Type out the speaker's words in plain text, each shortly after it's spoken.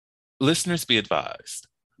Listeners be advised.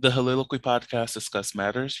 The Soliloquy podcast discuss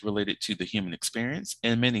matters related to the human experience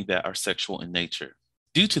and many that are sexual in nature.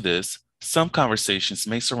 Due to this, some conversations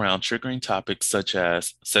may surround triggering topics such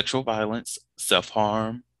as sexual violence,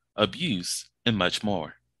 self-harm, abuse, and much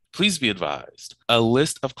more. Please be advised, a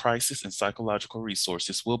list of crisis and psychological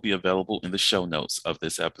resources will be available in the show notes of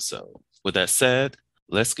this episode. With that said,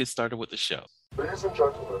 let's get started with the show. Ladies and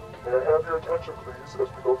gentlemen, may I have your attention please as we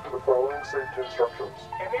go through the following safety instructions.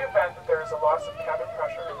 In the event that there is a loss of cabin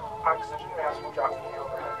pressure, oxygen mask will drop from the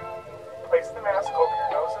overhead. Place the mask over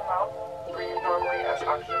your nose and mouth. Breathe normally as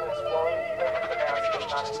oxygen is flowing even if the mask is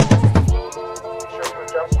not exposed. Be sure to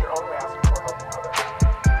adjust your own mask before helping others.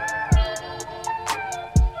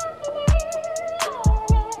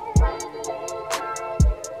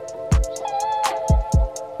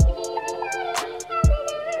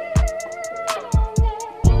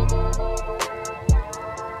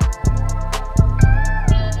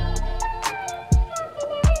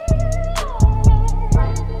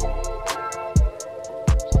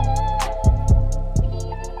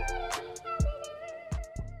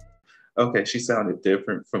 Okay, she sounded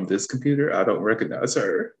different from this computer. I don't recognize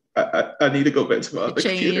her. I need to go back to my other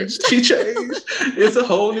computer. She changed. It's a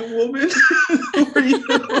whole new woman.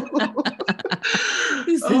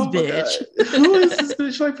 Who's this bitch? Who is this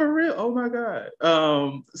bitch? Like, for real? Oh my God.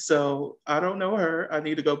 So I don't know her. I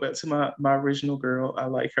need to go back to my original girl. I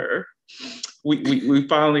like her. We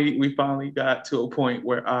finally got to a point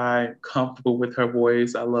where I'm comfortable with her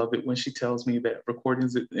voice. I love it when she tells me that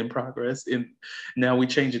recording's in progress, and now we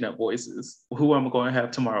changing up voices. Who am I going to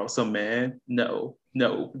have tomorrow? Some man? No,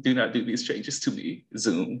 do not do these changes to me.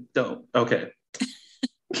 Zoom, don't. Okay.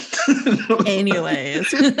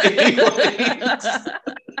 Anyways.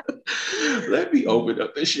 Let me open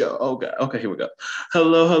up the show. Oh God. Okay, here we go.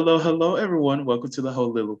 Hello, everyone. Welcome to the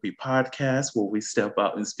Soliloquy podcast, where we step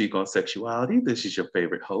out and speak on sexuality. This is your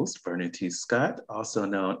favorite host, Vernon T. Scott, also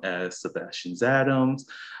known as Sebastian Adams.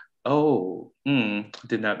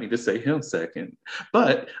 Did not mean to say him second,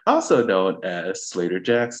 but also known as Slaytor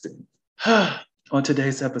Jackson. On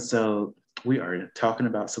today's episode, we are talking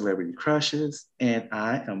about celebrity crushes, and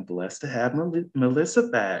I am blessed to have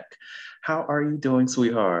Meliza back. How are you doing,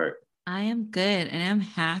 sweetheart? I am good, and I'm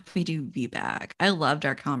happy to be back. I loved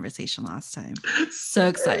our conversation last time. So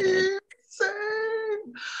excited. Same.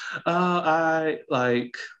 I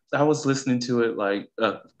was listening to it like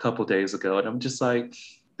a couple days ago, and I'm just like,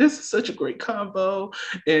 this is such a great combo.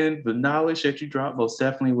 And the knowledge that you dropped, most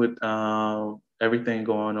definitely with everything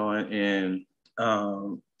going on in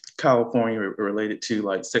California related to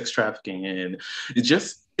like sex trafficking, and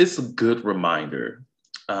it's a good reminder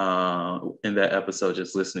in that episode,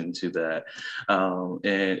 just listening to that,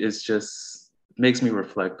 and it's just makes me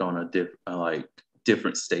reflect on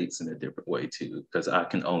different states in a different way too, because I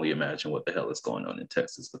can only imagine what the hell is going on in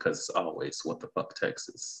Texas, because it's always what the fuck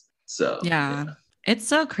Texas. So yeah. It's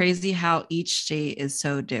so crazy how each state is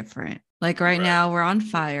so different. Like right now we're on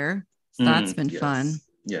fire, so that's been fun.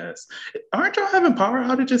 Yes. Aren't y'all having power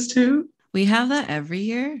outages too? We have that every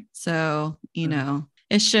year, so you know,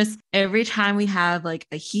 it's just every time we have like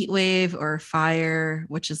a heat wave or a fire,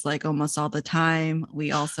 which is like almost all the time,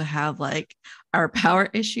 we also have like our power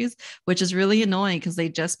issues, which is really annoying because they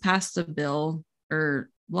just passed a bill or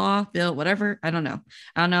bill, whatever. I don't know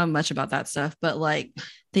much about that stuff, but like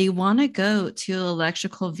they want to go to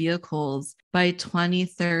electrical vehicles by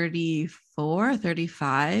 2034,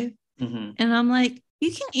 35. And I'm like,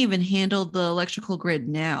 you can't even handle the electrical grid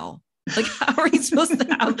now. Like, how are you supposed to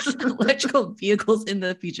have electrical vehicles in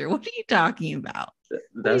the future? What are you talking about?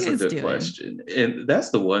 That's a good question. And that's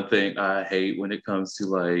the one thing I hate when it comes to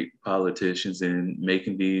like politicians and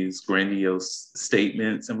making these grandiose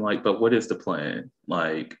statements. I'm like, but what is the plan?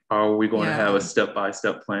 Like, are we going to have a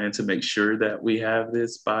step-by-step plan to make sure that we have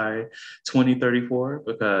this by 2034?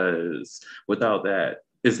 Because without that,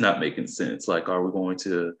 it's not making sense. Like, are we going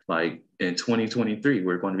to, like, in 2023,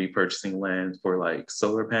 we're going to be purchasing land for like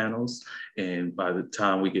solar panels. And by the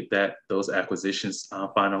time we get those acquisitions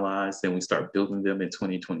finalized, then we start building them in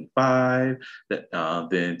 2025,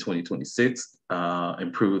 then 2026,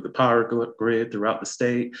 improve the power grid throughout the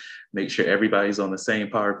state, make sure everybody's on the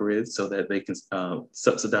same power grid so that they can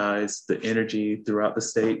subsidize the energy throughout the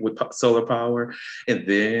state with solar power, and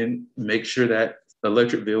then make sure that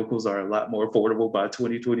electric vehicles are a lot more affordable by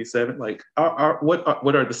 2027. Like,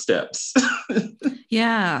 what are the steps?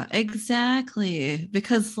 Yeah, exactly.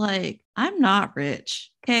 Because like, I'm not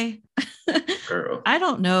rich. Okay. Girl. I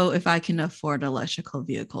don't know if I can afford electrical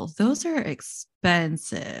vehicles. Those are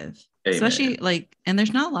expensive. Especially Amen. like, and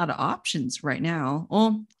there's not a lot of options right now.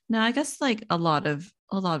 Well, no, I guess like a lot of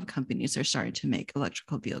companies are starting to make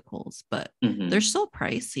electrical vehicles, but they're Hmm. still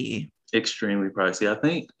pricey. Extremely pricey. I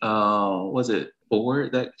think was it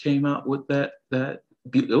Ford that came out with that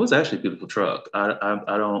it was actually a beautiful truck. I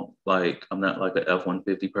don't like, I'm not like an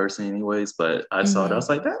F-150 person anyways, but I saw it. I Mm-hmm. was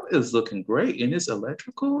like, that is looking great. And it's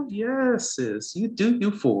electrical. Yes, sis, you do you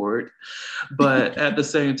Ford. But at the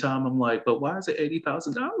same time, I'm like, but why is it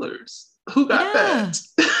 $80,000? Who got Yeah.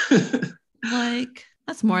 that? Like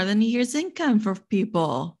that's more than a year's income for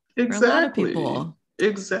people, for a lot of Exactly. people.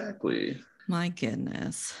 Exactly. My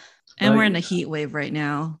goodness. And we're in Like, a heat wave right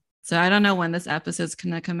now. So I don't know when this episode's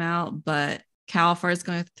going to come out, but California is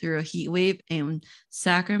going through a heat wave and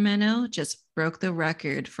Sacramento just broke the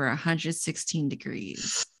record for 116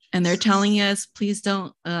 degrees. And they're telling us, please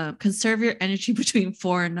don't conserve your energy between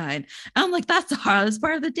 4 and 9. I'm like, that's the hardest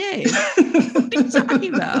part of the day. What are you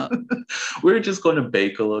talking about? we're just going to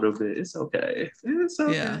bake a little bit. It's okay. It's Yeah,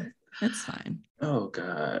 okay. it's fine. Oh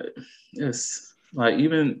God, it's like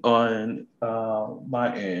even on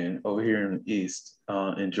my end over here in the East,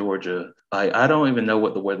 in Georgia, like I don't even know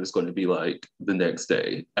what the weather's going to be like the next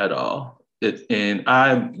day at all. And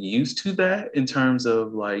I'm used to that in terms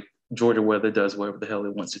of like Georgia weather does whatever the hell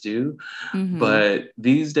it wants to do, Mm-hmm. but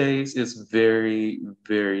these days it's very,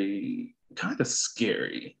 very kind of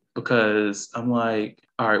scary because I'm like,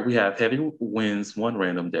 all right, we have heavy winds one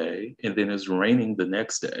random day, and then it's raining the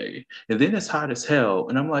next day, and then it's hot as hell.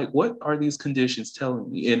 And I'm like, what are these conditions telling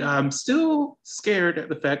me? And I'm still scared at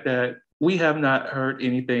the fact that we have not heard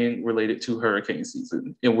anything related to hurricane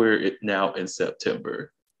season, and we're now in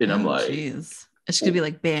September. And I'm Oh, like, geez. It's going to be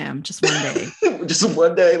like, bam, just one day. just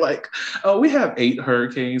one day, like, oh, we have 8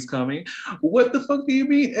 hurricanes coming. What the fuck do you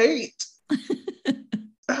mean 8?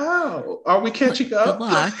 How are we catching Good up?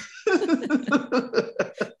 luck.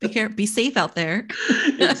 Be careful, be safe out there.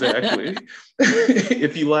 Exactly.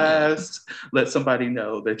 If you last, let somebody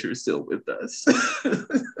know that you're still with us.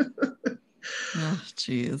 Oh,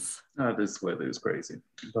 jeez. Oh, this weather is crazy.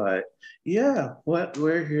 But yeah, what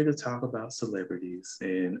we're here to talk about celebrities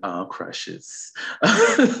and crushes.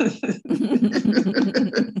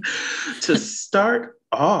 To start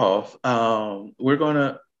off, we're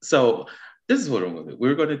gonna so this is what I'm gonna do.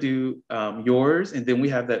 We're gonna do yours, and then we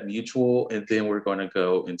have that mutual, and then we're gonna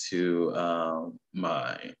go into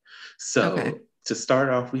mine. Okay. So to start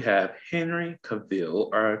off, we have Henry Cavill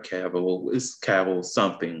or Cavill. It's Cavill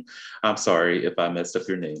something. I'm sorry if I messed up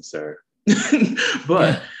your name, sir. Yeah.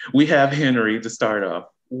 But we have Henry to start off.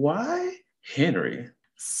 Why Henry?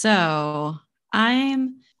 So I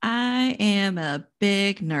am a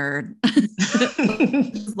big nerd.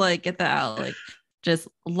 Like get that out. Like just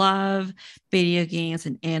love video games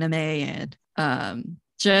and anime and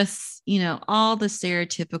just all the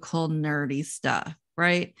stereotypical nerdy stuff,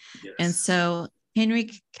 right? And Yes. so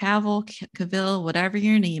Henry Cavill, whatever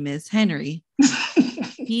your name is, Henry,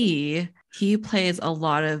 he plays a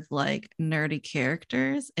lot of like nerdy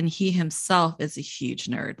characters and he himself is a huge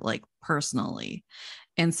nerd, like personally.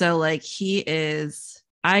 And so like he is,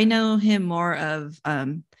 I know him more of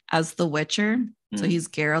as the Witcher. So Mm, he's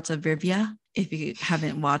Geralt of Rivia. If you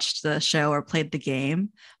haven't watched the show or played the game,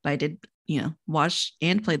 but I did, watch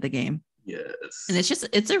and played the game. And yes.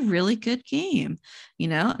 it's a really good game,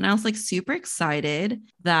 and I was like super excited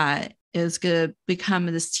that it was gonna become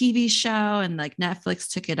this TV show and like Netflix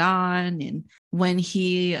took it on. And when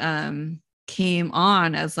he came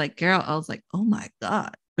on as like Geralt, I was like, oh my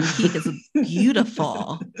God, he is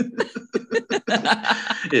beautiful.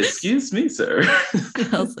 I Excuse me, sir.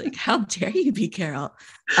 was like, how dare you be Geralt?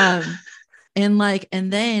 Um, and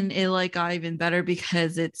then it like got even better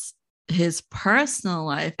because it's his personal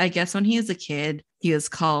life. I guess when he was a kid, he was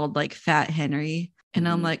called like Fat Henry. And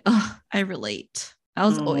I'm Mhm. like, oh, I relate. I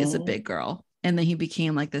was always a Oh, big girl. And then he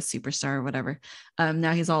became like this superstar or whatever.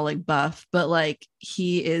 Now he's all like buff, but like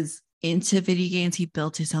he is into video games. He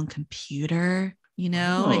built his own computer, and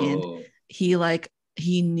oh, he like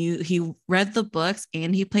he read the books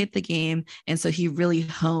and he played the game. And so he really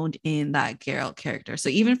honed in that Geralt character. So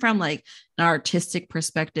even from like an artistic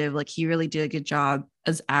perspective, like he really did a good job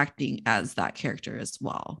as acting as that character as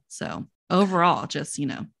well. So overall, just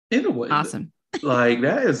in a way, awesome. like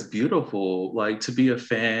that is beautiful. Like to be a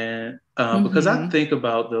fan, because I Mm-hmm. think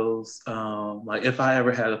about those. Like if I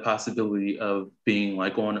ever had a possibility of being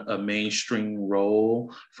like on a mainstream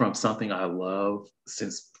role from something I love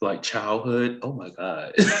since like childhood, oh my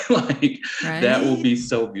God, like that will Right. be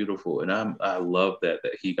so beautiful. And I love that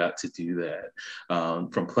he got to do that,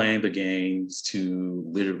 from playing the games to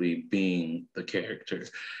literally being the character.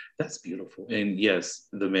 That's beautiful. And yes,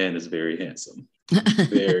 the man is very handsome.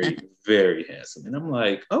 very, very handsome. And I'm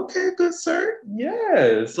like, okay, good sir.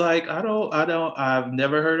 Yes. Like, I've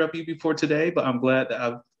never heard of you before today, but I'm glad that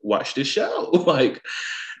I've watched this show. Like,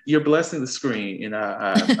 you're blessing the screen, and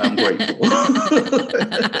I'm grateful.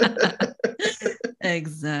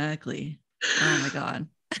 Exactly. Oh my God.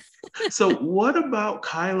 So, what about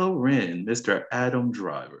Kylo Ren, Mr. Adam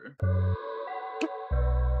Driver?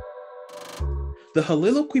 The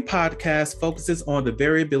Soliloquy podcast focuses on the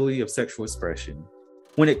variability of sexual expression.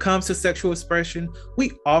 When it comes to sexual expression,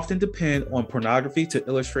 we often depend on pornography to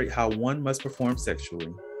illustrate how one must perform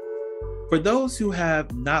sexually. For those who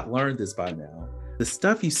have not learned this by now, the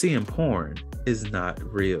stuff you see in porn is not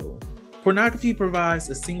real. Pornography provides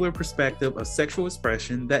a singular perspective of sexual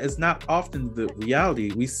expression that is not often the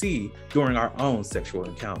reality we see during our own sexual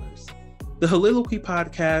encounters. The Soliloquy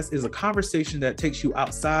podcast is a conversation that takes you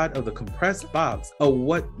outside of the compressed box of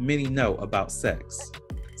what many know about sex.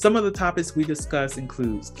 Some of the topics we discuss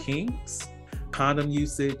includes kinks, condom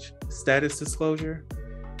usage, status disclosure,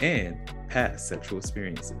 and past sexual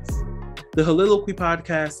experiences. The Soliloquy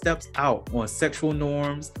podcast steps out on sexual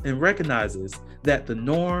norms and recognizes that the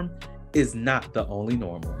norm is not the only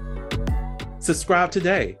normal. Subscribe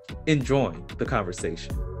today and join the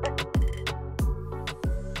conversation.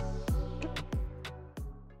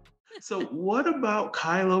 So, what about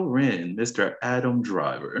Kylo Ren, Mr. Adam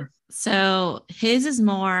Driver? So his is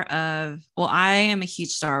more of, well, I am a huge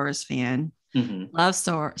Star Wars fan. Mm-hmm. Love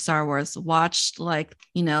Star Wars. Watched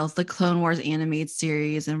the Clone Wars animated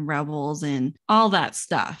series and Rebels and all that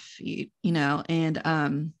stuff. And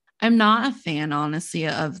I'm not a fan, honestly,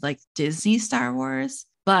 of like Disney Star Wars,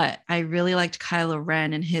 but I really liked Kylo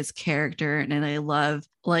Ren and his character, and I love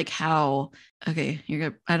like how. Okay,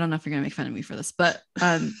 I don't know if you're gonna make fun of me for this, but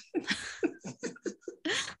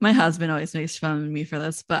my husband always makes fun of me for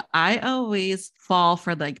this, but I always fall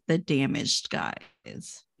for like the damaged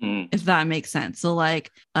guys, if that makes sense. So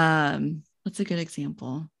like, what's a good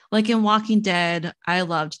example? Like in Walking Dead, I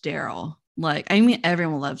loved Daryl. Like, I mean,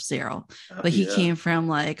 everyone loves Daryl, but he came from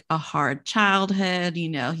like a hard childhood.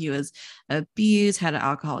 He was abused, had an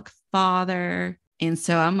alcoholic father. And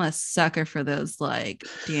so I'm a sucker for those like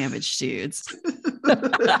damaged dudes.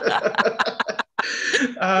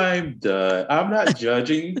 I'm done. I'm not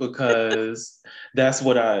judging because that's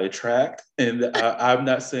what I attract. And I'm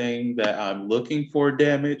not saying that I'm looking for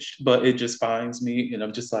damage, but it just finds me. And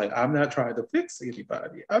I'm just like, I'm not trying to fix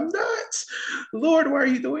anybody. I'm not. Lord, why are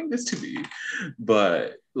you doing this to me?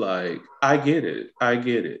 But like, I get it.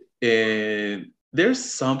 And there's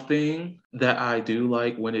something that I do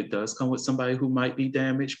like when it does come with somebody who might be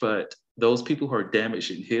damaged, but those people who are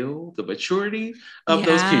damaged and healed, the maturity of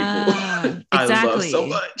those people, I love so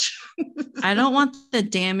much. I don't want the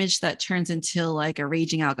damage that turns into like a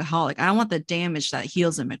raging alcoholic. I want the damage that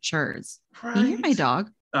heals and matures. Right. Can you hear my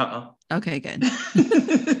dog? Okay, good.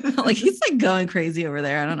 Like he's like going crazy over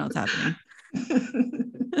there. I don't know what's happening.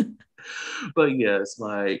 But yes,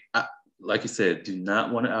 like you said, do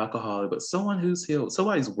not want an alcoholic, but someone who's healed,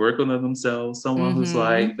 somebody's working on themselves, someone who's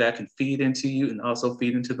like that can feed into you and also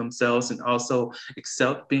feed into themselves and also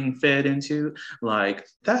accept being fed into. Like,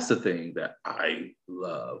 that's the thing that I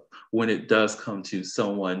love when it does come to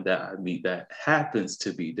someone that I meet that happens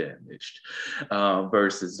to be damaged,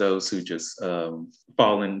 versus those who just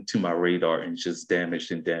fall into my radar and just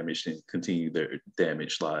damaged and continue their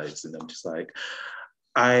damaged lives. And I'm just like,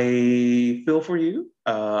 I feel for you.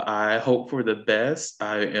 I hope for the best.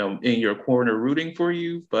 I am in your corner rooting for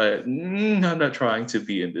you, but I'm not trying to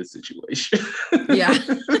be in this situation. Yeah.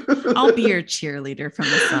 I'll be your cheerleader from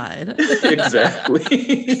the side.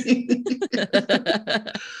 Exactly.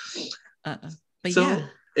 But so yeah.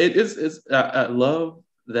 It is. I love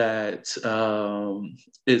that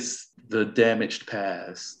it's the damaged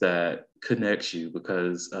past that connects you,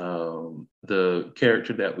 because the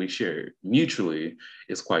character that we share mutually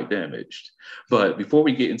is quite damaged. But before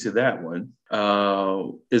we get into that one,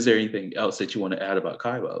 is there anything else that you want to add about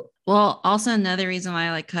Kylo? Well, also another reason why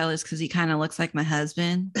I like Kylo is because he kind of looks like my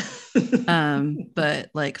husband, but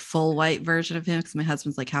like full white version of him, because my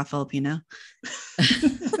husband's like half Filipino.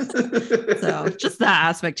 So just that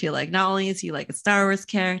aspect too. Like, not only is he like a Star Wars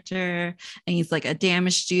character and he's like a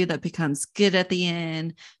damaged dude that becomes good at the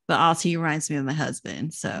end, but also he reminds me of my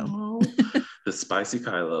husband. So the spicy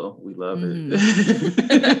Kylo, we love it.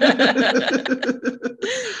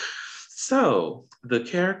 So the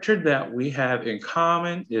character that we have in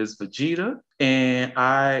common is Vegeta, and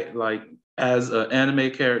I like, as an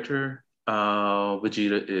anime character,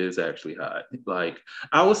 Vegeta is actually hot. Like,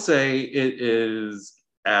 I would say it is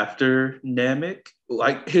after Namek,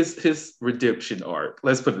 like his redemption arc.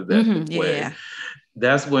 Let's put it that way. Yeah.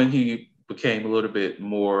 That's when he became a little bit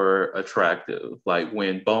more attractive. Like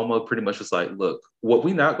when Boma pretty much was like, look, what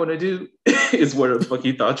we not going to do is what the fuck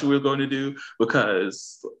you thought you were going to do,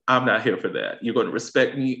 because I'm not here for that. You're going to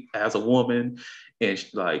respect me as a woman. And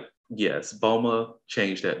like, yes, Boma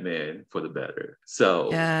changed that man for the better. So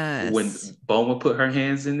when Yes. Boma put her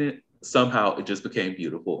hands in it, somehow it just became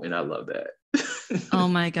beautiful. And I love that. Oh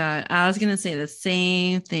my God. I was gonna say the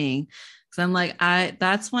same thing. Cause I'm like,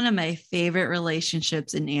 that's one of my favorite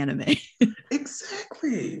relationships in anime.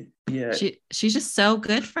 Exactly. Yeah. She's just so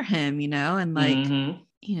good for him, and like, Mhm.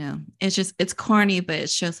 it's corny, but it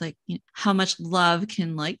shows like how much love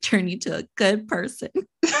can like turn you to a good person.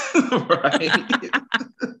 Right.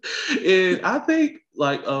 And I think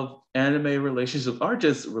like of anime relationships or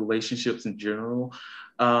just relationships in general.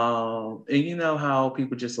 And you know how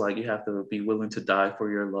people just like you have to be willing to die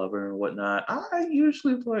for your lover and whatnot. I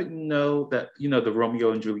usually like know that the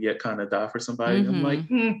Romeo and Juliet kind of die for somebody. I'm like,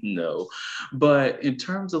 no. But in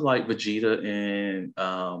terms of like Vegeta and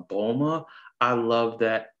Bulma, I love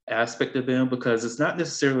that aspect of them because it's not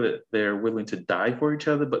necessarily that they're willing to die for each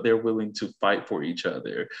other, but they're willing to fight for each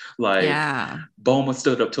other. Like Yeah. Bulma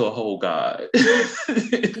stood up to a whole god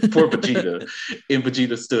for Vegeta, and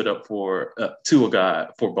Vegeta stood up to a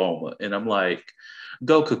god for Bulma. And I'm like,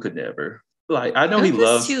 Goku could never. Like I know he Goku's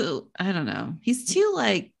loves. too, I don't know. He's too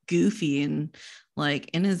like goofy and like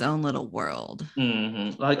in his own little world.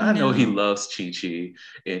 Like I know he loves Chi Chi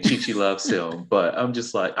and Chi Chi loves him, but I'm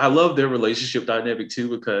just like I love their relationship dynamic too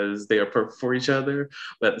because they are perfect for each other.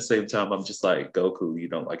 But at the same time, I'm just like Goku, you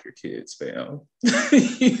don't like your kids, fam.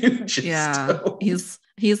 Yeah, don't.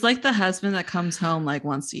 he's like the husband that comes home like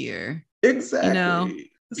once a year.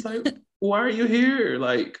 Exactly. It's like, why are you here?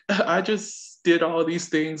 Like I just did all these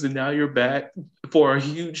things and now you're back for a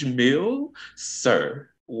huge meal, sir.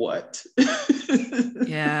 What?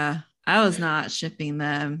 Yeah, I was not shipping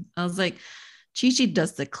them. I was like, Chi Chi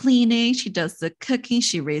does the cleaning, she does the cooking,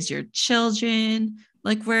 she raised your children.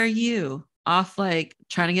 Like, where are you? Off like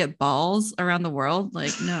trying to get balls around the world?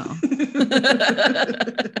 Like, no.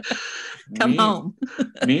 Come home.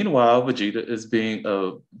 Meanwhile, Vegeta is being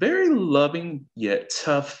a very loving yet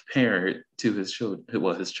tough parent to his children.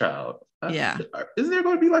 Well, his child. Yeah. Is there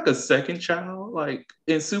going to be like a second child? Like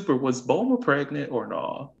in Super, was Bulma pregnant or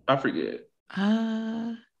no? I forget.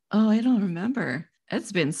 Oh, I don't remember.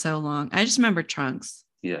 It's been so long. I just remember Trunks.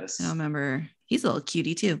 Yes. I don't remember. He's a little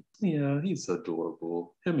cutie too. Yeah, he's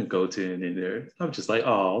adorable. Him and Goten in there. I'm just like,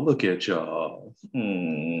 oh, look at y'all.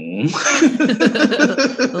 The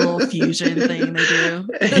little fusion thing they do.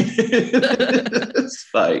 It's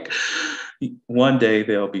like one day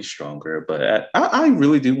they'll be stronger. But I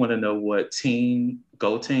really do want to know what teen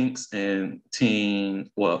Gotenks and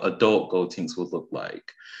adult Gotenks would look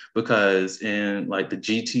like. Because in like the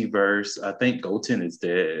GT verse, I think Goten is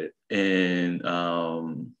dead. And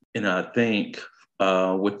I think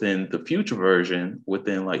within the future version,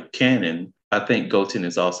 within like canon, I think Goten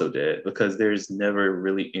is also dead because there's never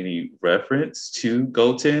really any reference to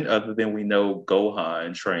Goten other than we know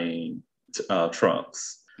Gohan trained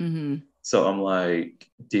Trunks. Mm-hmm. So I'm like,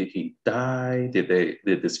 did he die? Did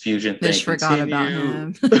this fusion thing Fish forgot about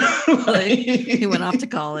him. Like, he went off to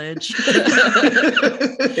college.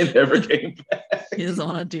 It never came back. He doesn't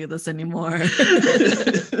want to do this anymore.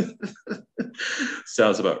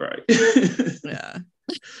 Sounds about right. Yeah.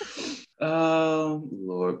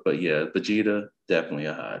 Lord, but yeah, Vegeta definitely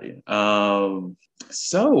a hottie.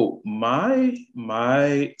 So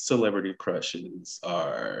my celebrity crushes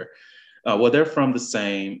are they're from the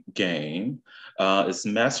same game. It's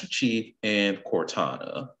Master Chief and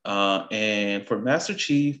Cortana. And for Master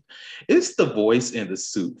Chief, it's the voice in the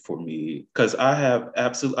suit for me. Because I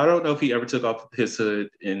don't know if he ever took off his hood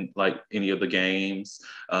in like any of the games.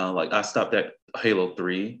 Like I stopped at Halo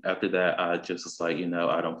 3. After that, I just was like,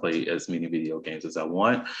 I don't play as many video games as I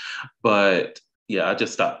want. But yeah, I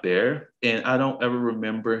just stopped there. And I don't ever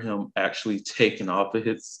remember him actually taking off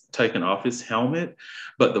his helmet.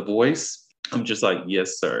 But the voice, I'm just like,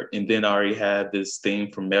 yes, sir. And then I already had this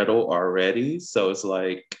theme for metal already. So it's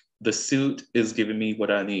like the suit is giving me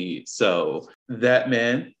what I need. So that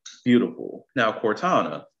man, beautiful. Now,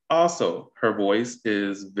 Cortana, also, her voice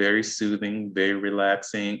is very soothing, very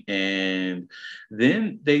relaxing. And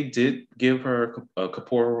then they did give her a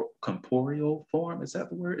corporeal form. Is that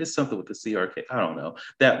the word? It's something with the CRK. I don't know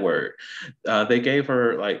that word. They gave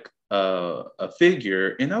her like a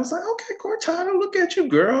figure, and I was like, okay, Cortana, look at you,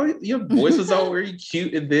 girl. Your voice is already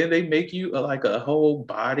cute, and then they make you like a whole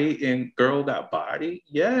body, and girl got body.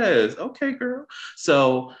 Yes, okay, girl.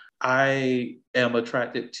 So I am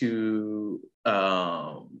attracted to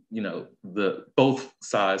the both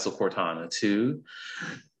sides of Cortana too.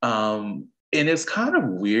 And it's kind of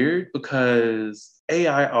weird because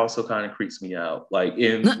AI also kind of creeps me out, like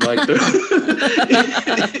in like the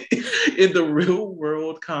in the real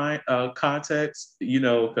world context,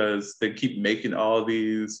 because they keep making all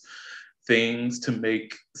these things to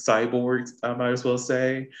make cyborgs, I might as well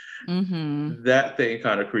say. Mm-hmm. That thing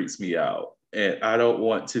kind of creeps me out. And I don't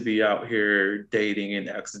want to be out here dating and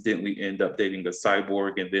accidentally end up dating a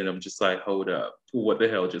cyborg. And then I'm just like, hold up, what the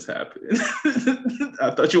hell just happened?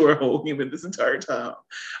 I thought you were a whole human this entire time.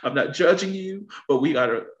 I'm not judging you, but we got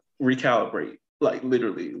to recalibrate. Like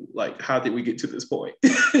literally, like how did we get to this point?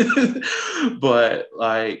 But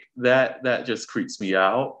like that just creeps me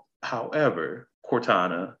out. However,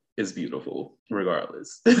 Cortana is beautiful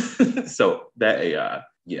regardless. So that AI,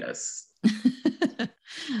 yes.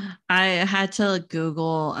 I had to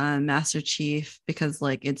Google Master Chief because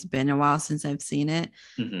like it's been a while since I've seen it.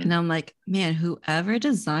 Mhm. And I'm like, man, whoever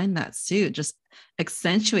designed that suit just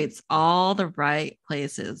accentuates all the right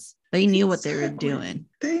places. They knew what they were doing.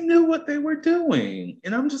 They knew what they were doing.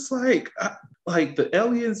 And I'm just like the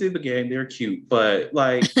aliens in the game, they're cute, but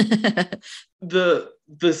like the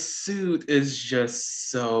suit is just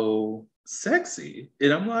so sexy.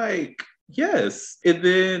 And I'm like, yes. And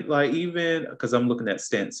then like even because I'm looking at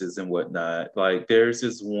stances and whatnot, like there's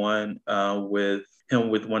this one with him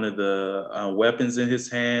with one of the weapons in his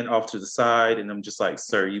hand off to the side, and I'm just like,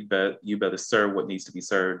 sir, you better serve what needs to be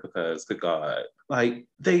served, because good God, like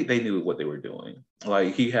they knew what they were doing.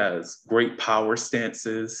 Like he has great power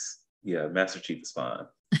stances. Yeah, Master Chief is fine.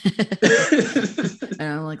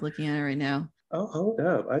 I'm like looking at it right now. Oh, hold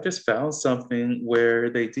up. I just found something where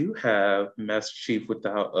they do have Master Chief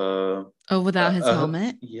without without his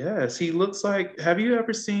helmet? Yes, he looks like, have you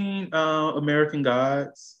ever seen American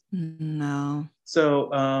Gods? No.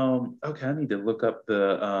 So, okay, I need to look up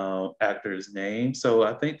the actor's name. So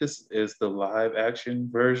I think this is the live action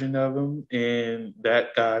version of him. And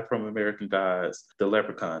that guy from American Gods, the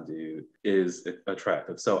leprechaun dude, is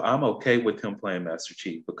attractive. So I'm okay with him playing Master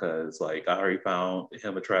Chief because like I already found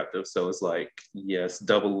him attractive. So it's like, yes,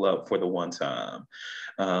 double up for the one time.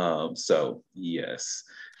 So yes.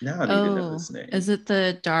 Now I need to know his name. Is it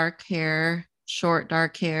the short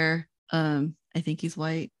dark hair? I think he's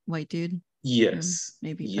white dude. Yes.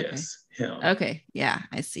 Maybe. Yes. Okay. Him. Okay. Yeah,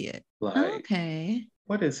 I see it. Like, okay.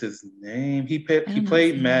 What is his name? He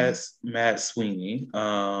played Matt Sweeney.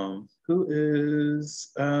 Who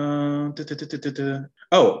is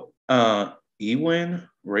Ewan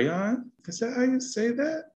Rayon? Is that how you say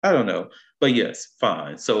that? I don't know. But yes,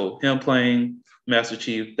 fine. So him playing Master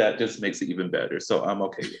Chief, that just makes it even better. So I'm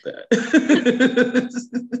okay with that.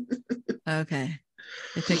 Okay.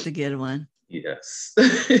 They picked a good one. Yes.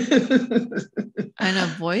 I know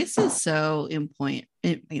voice is so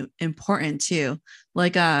important too.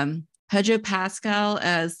 Like Pedro Pascal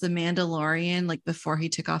as the Mandalorian, like before he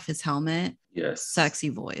took off his helmet. Yes. Sexy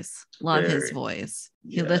voice. Love his voice.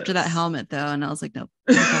 He lifted that helmet though, and I was like, nope,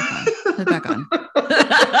 put it back on.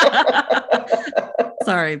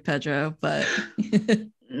 Sorry, Pedro, but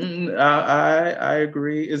I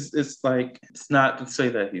agree. It's like, it's not to say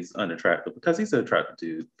that he's unattractive, because he's an attractive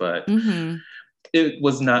dude, but it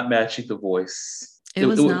was not matching the voice. It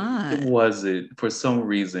was not. It wasn't. For some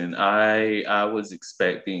reason, I was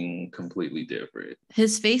expecting completely different.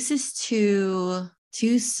 His face is too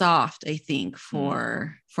soft, I think,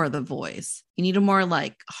 for the voice. You need a more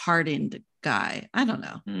like hardened guy. I don't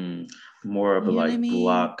know. More of a like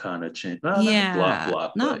block kind of chin. Not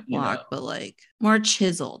block, not block, but like more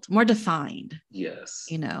chiseled, more defined. Yes.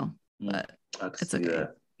 But it's okay.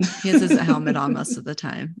 That. He has his helmet on most of the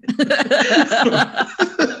time.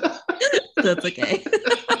 That's okay.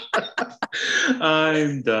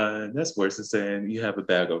 I'm done. That's worse than saying you have a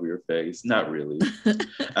bag over your face. Not really.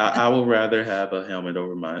 I would rather have a helmet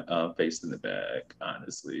over my face than the bag,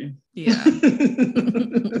 honestly. Yeah.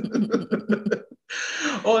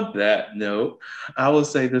 On that note, I will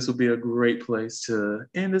say this will be a great place to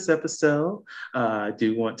end this episode. I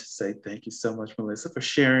do want to say thank you so much, Meliza, for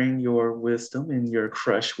sharing your wisdom and your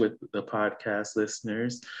crush with the podcast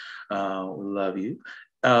listeners. We love you.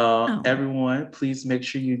 Everyone, please make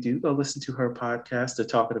sure you do go listen to her podcast, The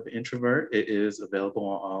Talkative Introvert. It is available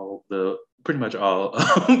on pretty much all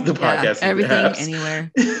the podcasts. Everything,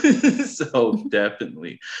 anywhere. So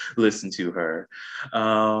definitely listen to her.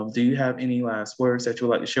 Do you have any last words that you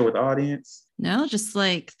would like to share with the audience? No, just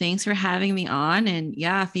like, thanks for having me on. And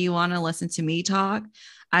yeah, if you want to listen to me talk,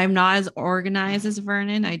 I'm not as organized as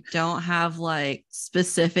Vernon. I don't have like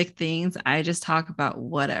specific things. I just talk about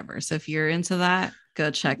whatever. So if you're into that,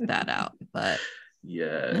 go check that out. But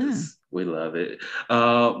yes, we love it.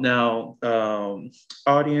 Now,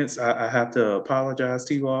 audience, I have to apologize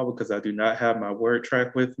to you all because I do not have my word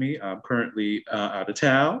track with me. I'm currently out of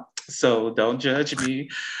town, so don't judge me.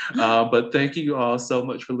 But thank you all so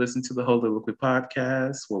much for listening to the Holy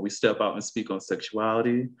podcast, where we step out and speak on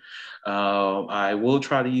sexuality. I will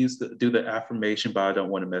try to do the affirmation, but I don't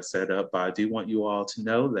want to mess that up. But I do want you all to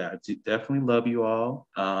know that I do definitely love you all.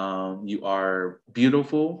 You are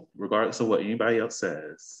beautiful, regardless of what anybody else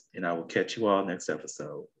says. And I will catch you all next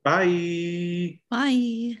episode. Bye.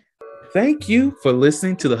 bye. Thank you for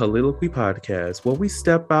listening to the Holiloquy podcast, where we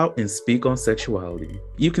step out and speak on sexuality.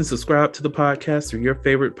 You can subscribe to the podcast through your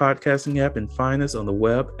favorite podcasting app and find us on the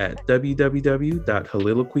web at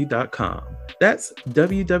www.holiloquy.com. That's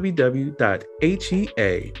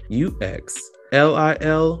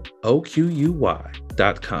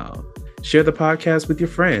www.heauxliloquy.com. Share the podcast with your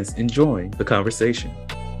friends and join the conversation.